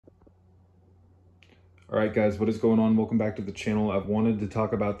All right, guys, what is going on? Welcome back to the channel. I've wanted to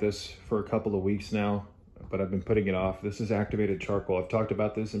talk about this for a couple of weeks now, but I've been putting it off. This is activated charcoal. I've talked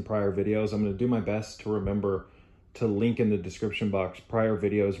about this in prior videos. I'm going to do my best to remember to link in the description box prior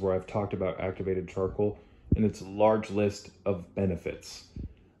videos where I've talked about activated charcoal and its large list of benefits.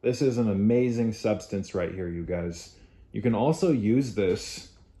 This is an amazing substance right here, you guys. You can also use this,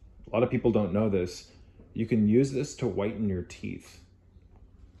 a lot of people don't know this, you can use this to whiten your teeth.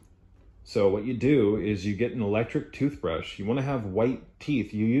 So what you do is you get an electric toothbrush. You want to have white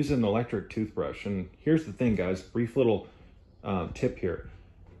teeth. You use an electric toothbrush. And here's the thing, guys, brief little tip here.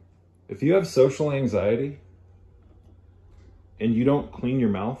 If you have social anxiety and you don't clean your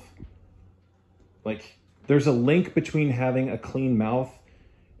mouth, like there's a link between having a clean mouth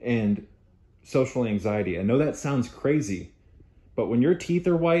and social anxiety. I know that sounds crazy, but when your teeth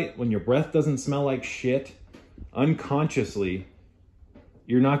are white, when your breath doesn't smell like shit, unconsciously,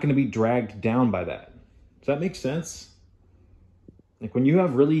 you're not going to be dragged down by that. Does that make sense? Like when you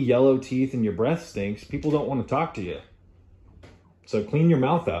have really yellow teeth and your breath stinks, people don't want to talk to you. So clean your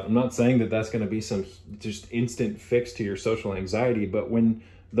mouth out. I'm not saying that that's going to be some just instant fix to your social anxiety, but when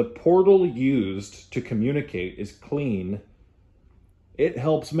the portal used to communicate is clean, it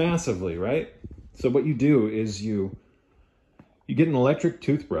helps massively, right? So what you do is you get an electric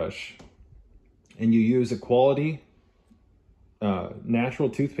toothbrush and you use a quality natural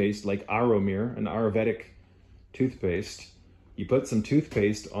toothpaste like Aromir, an Ayurvedic toothpaste. You put some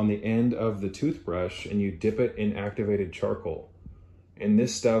toothpaste on the end of the toothbrush and you dip it in activated charcoal. And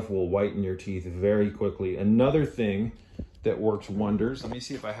this stuff will whiten your teeth very quickly. Another thing that works wonders, let me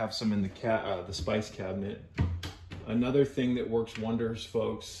see if I have some in the spice cabinet. Another thing that works wonders,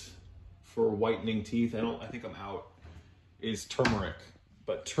 folks, for whitening teeth, I think I'm out, is turmeric.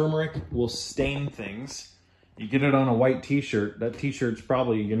 But turmeric will stain things. You get it on a white t-shirt, that t-shirt's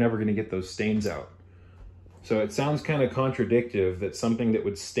probably, you're never gonna get those stains out. So it sounds kind of contradictive that something that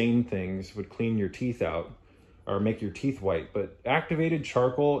would stain things would clean your teeth out or make your teeth white. But activated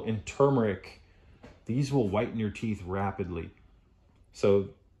charcoal and turmeric, these will whiten your teeth rapidly. So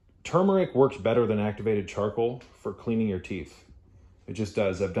turmeric works better than activated charcoal for cleaning your teeth. It just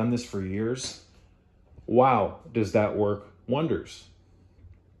does. I've done this for years. Wow, does that work wonders.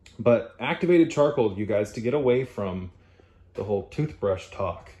 But activated charcoal, you guys, to get away from the whole toothbrush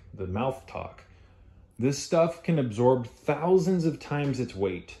talk, the mouth talk, this stuff can absorb thousands of times its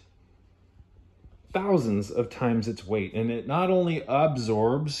weight. Thousands of times its weight. And it not only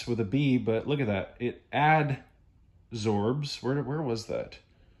absorbs with a B, but look at that. It adsorbs. Where was that?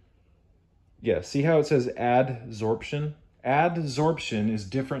 Yeah, see how it says adsorption? Adsorption is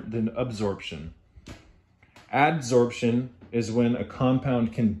different than absorption. Adsorption is when a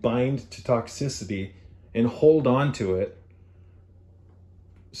compound can bind to toxicity and hold on to it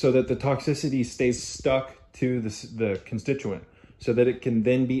so that the toxicity stays stuck to the constituent so that it can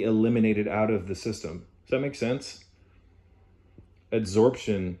then be eliminated out of the system. Does that make sense?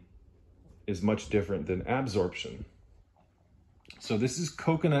 Adsorption is much different than absorption. So this is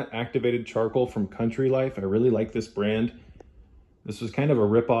coconut activated charcoal from Country Life. I really like this brand. This was kind of a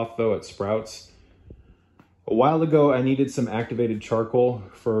ripoff though at Sprouts. A while ago, I needed some activated charcoal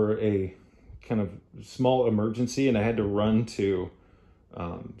for a kind of small emergency, and I had to run to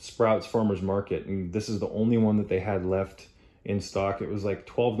Sprouts Farmers Market, and this is the only one that they had left in stock. It was like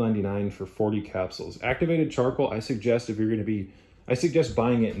 $12.99 for 40 capsules. Activated charcoal, I suggest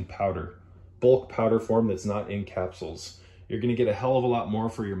buying it in powder, bulk powder form that's not in capsules. You're going to get a hell of a lot more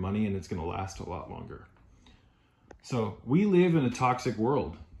for your money, and it's going to last a lot longer. So we live in a toxic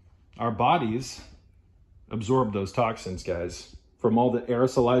world. Our bodies absorb those toxins, guys, from all the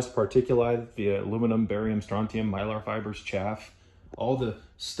aerosolized particuli via aluminum, barium, strontium, mylar fibers, chaff, all the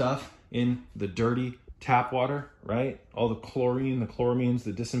stuff in the dirty tap water, right? All the chlorine, the chloramines,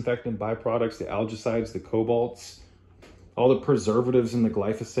 the disinfectant byproducts, the algicides, the cobalts, all the preservatives in the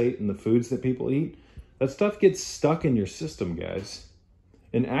glyphosate and the foods that people eat. That stuff gets stuck in your system, guys.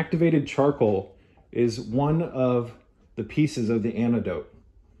 And activated charcoal is one of the pieces of the antidote.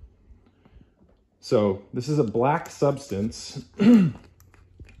 So this is a black substance. Let me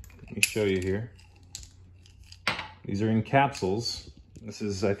show you here. These are in capsules. This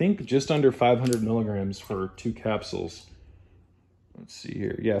is, I think, just under 500 milligrams for 2 capsules. Let's see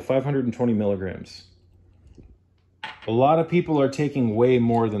here. Yeah, 520 milligrams. A lot of people are taking way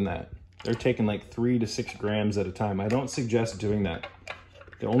more than that. They're taking like 3 to 6 grams at a time. I don't suggest doing that.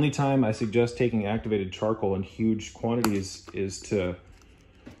 The only time I suggest taking activated charcoal in huge quantities is to,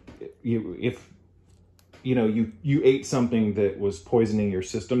 if you ate something that was poisoning your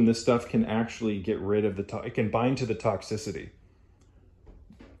system, this stuff can actually get rid of it can bind to the toxicity.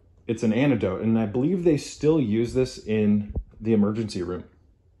 It's an antidote, and I believe they still use this in the emergency room.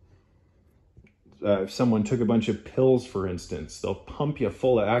 If someone took a bunch of pills, for instance, they'll pump you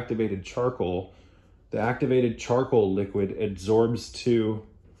full of activated charcoal. The activated charcoal liquid absorbs to,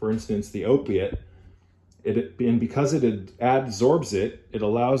 for instance, the opiate. And because it adsorbs it, it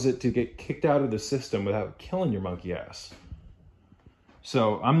allows it to get kicked out of the system without killing your monkey ass.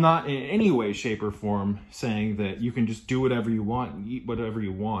 So I'm not in any way, shape, or form saying that you can just do whatever you want and eat whatever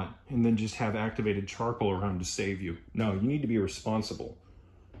you want and then just have activated charcoal around to save you. No, you need to be responsible.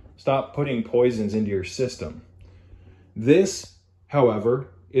 Stop putting poisons into your system. This, however,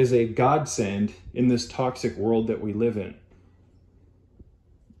 is a godsend in this toxic world that we live in.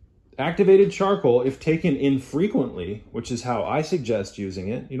 Activated charcoal, if taken infrequently, which is how I suggest using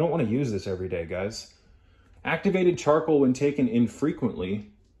it, you don't want to use this every day, guys. Activated charcoal, when taken infrequently,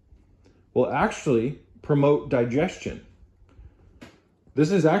 will actually promote digestion.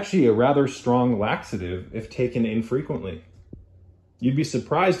 This is actually a rather strong laxative if taken infrequently. You'd be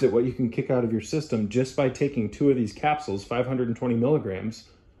surprised at what you can kick out of your system just by taking 2 of these capsules, 520 milligrams,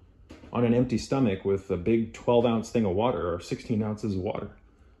 on an empty stomach with a big 12-ounce thing of water or 16 ounces of water.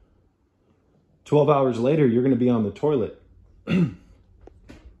 12 hours later, you're going to be on the toilet.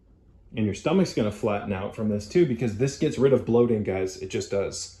 And your stomach's going to flatten out from this too, because this gets rid of bloating, guys. It just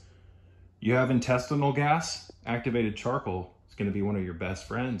does. You have intestinal gas, activated charcoal is going to be one of your best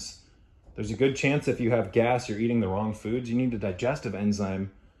friends. There's a good chance if you have gas, you're eating the wrong foods. You need a digestive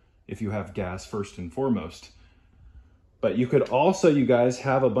enzyme if you have gas first and foremost. But you could also, you guys,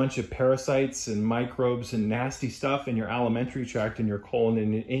 have a bunch of parasites and microbes and nasty stuff in your alimentary tract, in your colon,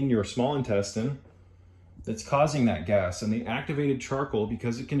 and in your small intestine that's causing that gas. And the activated charcoal,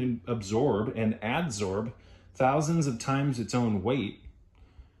 because it can absorb and adsorb thousands of times its own weight,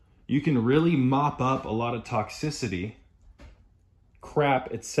 you can really mop up a lot of toxicity,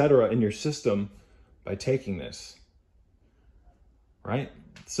 crap, etc. in your system by taking this, right?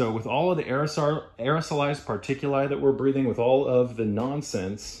 So with all of the aerosolized particuli that we're breathing, with all of the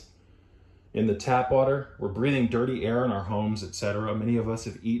nonsense in the tap water, we're breathing dirty air in our homes, etc. Many of us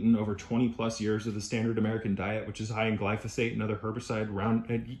have eaten over 20 plus years of the standard American diet, which is high in glyphosate and other herbicide.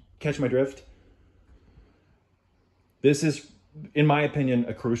 Catch my drift? This is, in my opinion,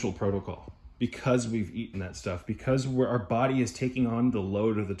 a crucial protocol because we've eaten that stuff, because our body is taking on the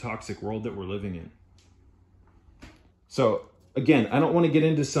load of the toxic world that we're living in. So again, I don't want to get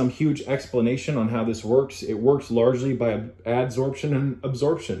into some huge explanation on how this works. It works largely by adsorption and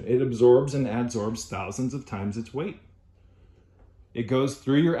absorption. It absorbs and adsorbs thousands of times its weight. It goes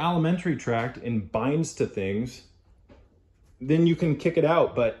through your alimentary tract and binds to things. Then you can kick it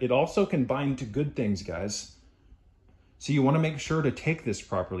out, but it also can bind to good things, guys. So you want to make sure to take this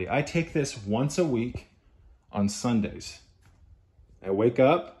properly. I take this once a week on Sundays. I wake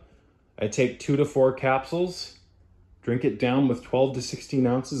up, I take 2 to 4 capsules, drink it down with 12 to 16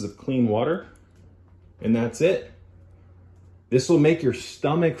 ounces of clean water, and that's it. This will make your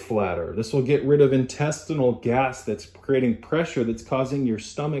stomach flatter. This will get rid of intestinal gas that's creating pressure that's causing your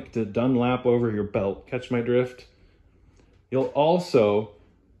stomach to dunlap over your belt. Catch my drift? You'll also,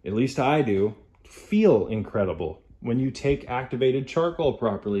 at least I do, feel incredible when you take activated charcoal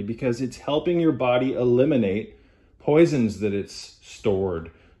properly, because it's helping your body eliminate poisons that it's stored,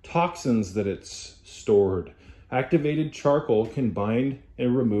 toxins that it's stored. Activated charcoal can bind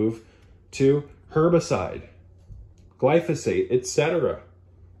and remove to herbicide, glyphosate, etc.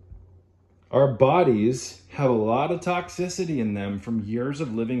 Our bodies have a lot of toxicity in them from years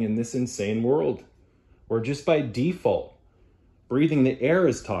of living in this insane world, where just by default, breathing the air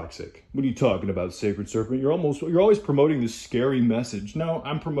is toxic. What are you talking about, Sacred Serpent? You're always promoting this scary message. No,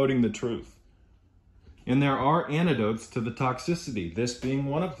 I'm promoting the truth. And there are antidotes to the toxicity, this being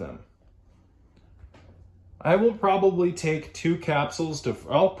one of them. I will probably take 2 capsules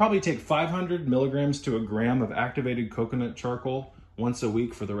I'll probably take 500 milligrams to a gram of activated coconut charcoal once a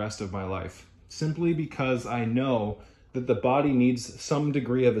week for the rest of my life. Simply because I know that the body needs some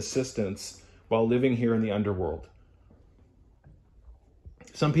degree of assistance while living here in the underworld.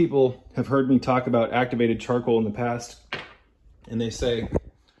 Some people have heard me talk about activated charcoal in the past, and they say,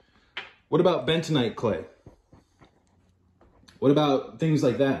 what about bentonite clay? What about things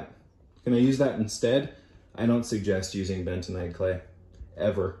like that? Can I use that instead? I don't suggest using bentonite clay,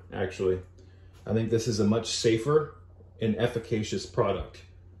 ever, actually. I think this is a much safer and efficacious product.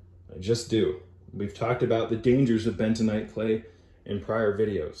 I just do. We've talked about the dangers of bentonite clay in prior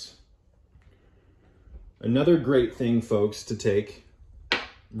videos. Another great thing, folks, to take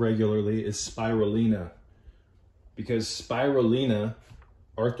regularly is spirulina, because spirulina,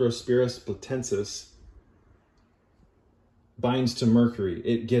 Arthrospirus platensis, binds to mercury.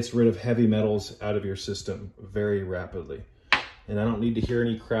 It gets rid of heavy metals out of your system very rapidly. And I don't need to hear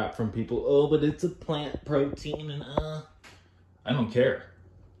any crap from people, oh, but it's a plant protein, and I don't care.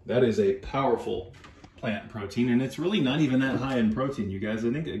 That is a powerful plant protein, and it's really not even that high in protein, you guys.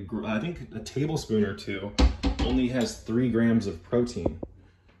 I think a tablespoon or two only has 3 grams of protein.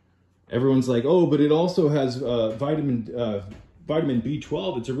 Everyone's like, oh, but it also has vitamin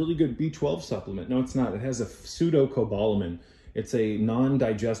B12. It's a really good B12 supplement. No, it's not. It has a pseudocobalamin. It's a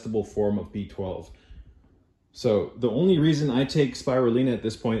non-digestible form of B12. So the only reason I take spirulina at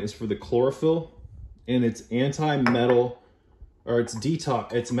this point is for the chlorophyll and its anti-metal, or its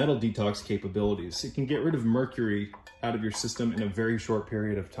metal detox capabilities. It can get rid of mercury out of your system in a very short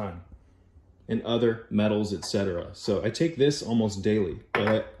period of time, and other metals, etc. So I take this almost daily, but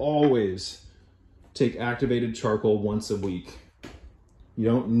I always take activated charcoal once a week. You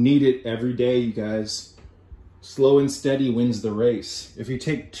don't need it every day, you guys. Slow and steady wins the race. If you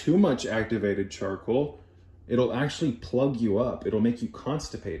take too much activated charcoal, it'll actually plug you up. It'll make you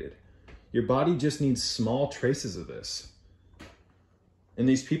constipated. Your body just needs small traces of this. And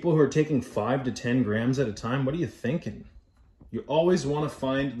these people who are taking 5 to 10 grams at a time, what are you thinking? You always want to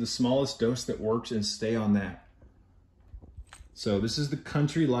find the smallest dose that works and stay on that. So this is the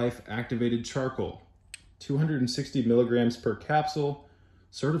Country Life Activated Charcoal. 260 milligrams per capsule,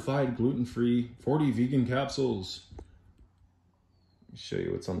 certified gluten-free, 40 vegan capsules. Let me show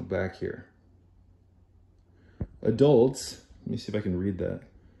you what's on the back here. Adults, let me see if I can read that.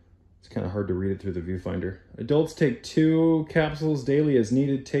 It's kind of hard to read it through the viewfinder. Adults take 2 capsules daily as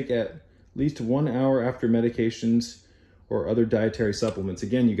needed. Take at least 1 hour after medications or other dietary supplements.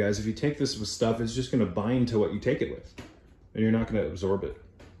 Again, you guys, if you take this with stuff, it's just going to bind to what you take it with, and you're not going to absorb it.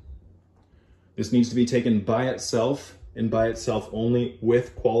 This needs to be taken by itself, and by itself only,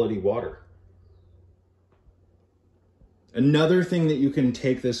 with quality water. Another thing that you can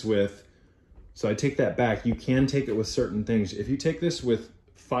take this with, so I take that back, you can take it with certain things. If you take this with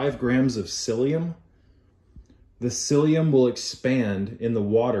 5 grams of psyllium, the psyllium will expand in the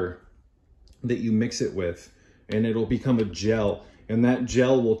water that you mix it with, and it'll become a gel, and that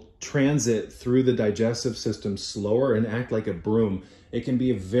gel will transit through the digestive system slower and act like a broom. It can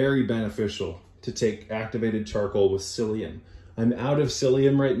be very beneficial to take activated charcoal with psyllium. I'm out of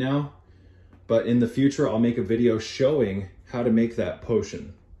psyllium right now, but in the future I'll make a video showing how to make that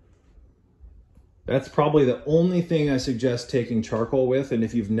potion. That's probably the only thing I suggest taking charcoal with, and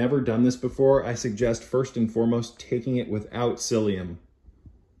if you've never done this before, I suggest first and foremost taking it without psyllium.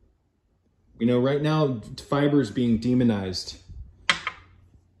 You know, right now, fiber is being demonized,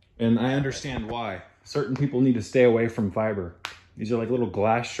 and I understand why. Certain people need to stay away from fiber. These are like little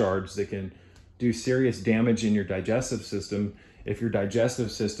glass shards that can do serious damage in your digestive system if your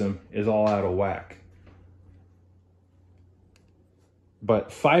digestive system is all out of whack.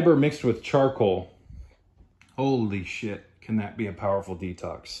 But fiber mixed with charcoal, holy shit, can that be a powerful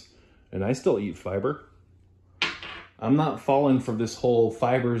detox. And I still eat fiber. I'm not falling for this whole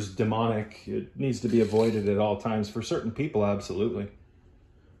fiber's demonic. It needs to be avoided at all times. For certain people, absolutely.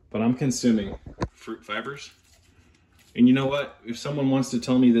 But I'm consuming fruit fibers. And you know what? If someone wants to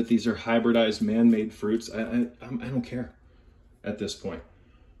tell me that these are hybridized man-made fruits, I don't care at this point.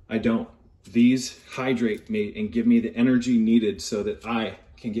 I don't. These hydrate me and give me the energy needed so that I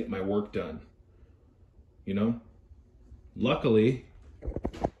can get my work done. You know? Luckily,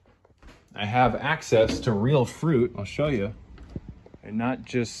 I have access to real fruit. I'll show you. And not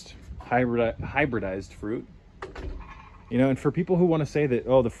just hybridized fruit. You know, and for people who want to say that,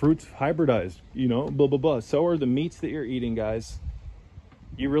 oh, the fruit's hybridized, you know, blah, blah, blah. So are the meats that you're eating, guys.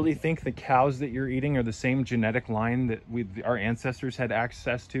 You really think the cows that you're eating are the same genetic line that our ancestors had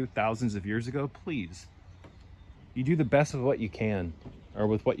access to thousands of years ago? Please. You do the best of what you can, or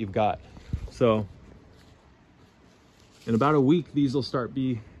with what you've got. So in about a week, these will start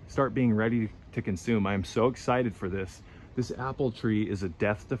being ready to consume. I am so excited for this. This apple tree is a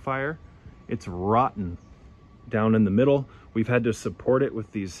death defier. It's rotten down in the middle. We've had to support it with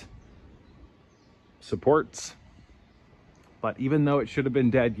these supports. But even though it should have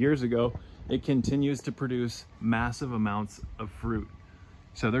been dead years ago, it continues to produce massive amounts of fruit.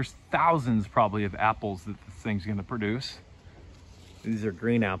 So there's thousands probably of apples that this thing's gonna produce. These are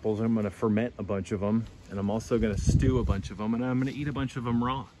green apples. I'm gonna ferment a bunch of them, and I'm also gonna stew a bunch of them, and I'm gonna eat a bunch of them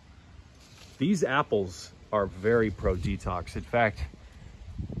raw. These apples are very pro-detox. In fact,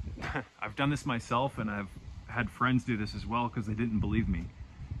 I've done this myself, and I've had friends do this as well because they didn't believe me.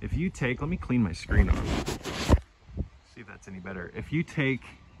 If you take, let me clean my screen off. See if that's any better. If you take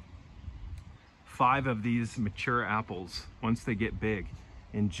 5 of these mature apples, once they get big,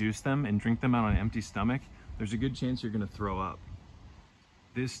 and juice them and drink them out on an empty stomach, there's a good chance you're gonna throw up.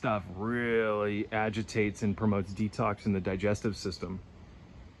 This stuff really agitates and promotes detox in the digestive system.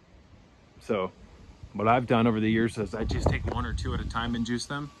 So what I've done over the years is I just take 1 or 2 at a time and juice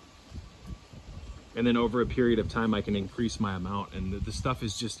them. And then over a period of time, I can increase my amount. And the stuff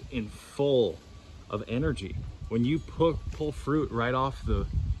is just in full of energy. When you pull fruit right off the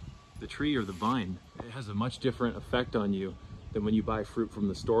tree or the vine, it has a much different effect on you than when you buy fruit from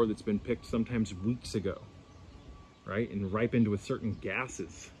the store that's been picked sometimes weeks ago, right? And ripened with certain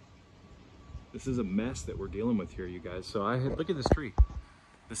gases. This is a mess that we're dealing with here, you guys. So look at this tree.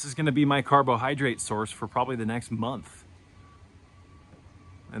 This is gonna be my carbohydrate source for probably the next month.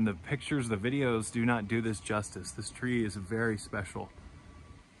 And the pictures, the videos do not do this justice. This tree is very special.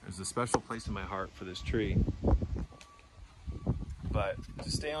 There's a special place in my heart for this tree. But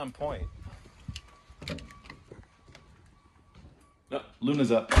to stay on point. No,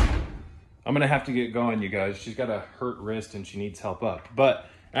 Luna's up. I'm gonna have to get going, you guys. She's got a hurt wrist and she needs help up. But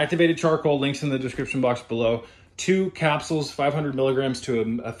activated charcoal, links in the description box below. 2 capsules, 500 milligrams to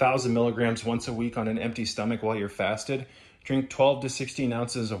 1,000 milligrams once a week on an empty stomach while you're fasted. Drink 12 to 16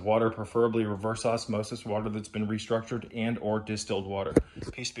 ounces of water, preferably reverse osmosis water that's been restructured and or distilled water.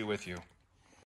 Peace be with you.